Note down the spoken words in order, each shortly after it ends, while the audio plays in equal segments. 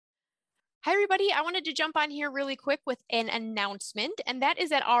Hi, everybody. I wanted to jump on here really quick with an announcement, and that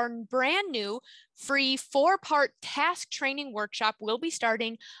is that our brand new free 4-part task training workshop will be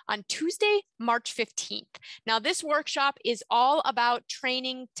starting on Tuesday, March 15th. Now, this workshop is all about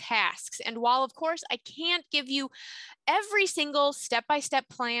training tasks. And while, of course, I can't give you every single step-by-step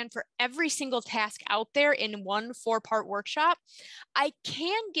plan for every single task out there in one 4-part workshop, I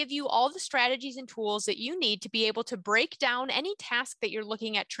can give you all the strategies and tools that you need to be able to break down any task that you're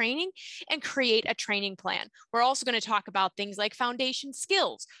looking at training and create a training plan. We're also going to talk about things like foundation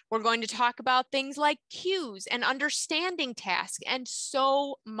skills. We're going to talk about things like cues and understanding tasks and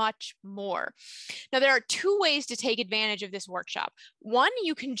so much more. Now, there are two ways to take advantage of this workshop. One,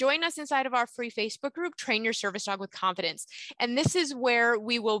 you can join us inside of our free Facebook group, Train Your Service Dog with Confidence. And this is where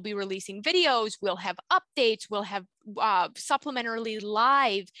we will be releasing videos, we'll have updates, we'll have supplementarily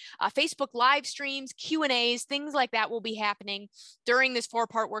live Facebook live streams, Q&As, things like that will be happening during this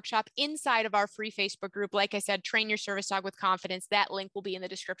 4-part workshop inside of our free Facebook group. Like I said, Train Your Service Dog with Confidence. That link will be in the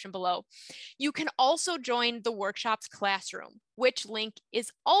description below. You can also join the workshop's classroom, which link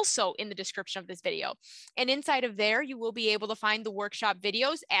is also in the description of this video. And inside of there, you will be able to find the workshop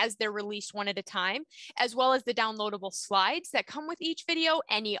videos as they're released one at a time, as well as the downloadable slides that come with each video,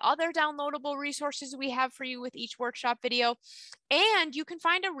 any other downloadable resources we have for you with each workshop video. And you can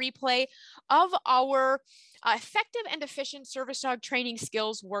find a replay of our effective and efficient service dog training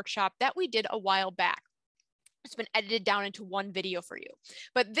skills workshop that we did a while back. It's been edited down into one video for you.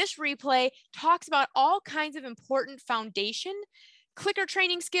 But this replay talks about all kinds of important foundation clicker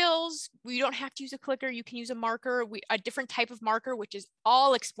training skills. You don't have to use a clicker. You can use a marker, a different type of marker, which is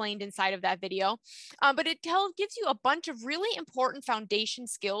all explained inside of that video. But it gives you a bunch of really important foundation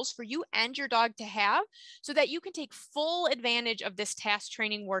skills for you and your dog to have so that you can take full advantage of this task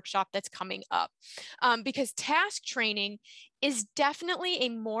training workshop that's coming up. Because task training is definitely a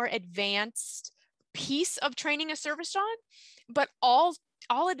more advanced piece of training a service dog, but all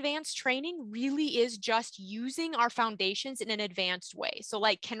advanced training really is just using our foundations in an advanced way. So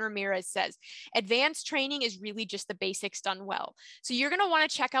like Ken Ramirez says, advanced training is really just the basics done well. So you're going to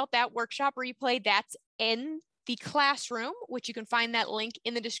want to check out that workshop replay. That's in the classroom, which you can find that link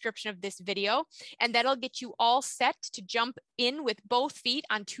in the description of this video. And that'll get you all set to jump in with both feet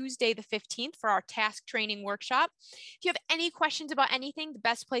on Tuesday the 15th for our task training workshop. If you have any questions about anything, the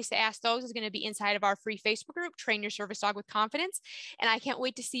best place to ask those is going to be inside of our free Facebook group, Train Your Service Dog with Confidence. And I can't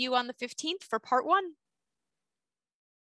wait to see you on the 15th for part 1.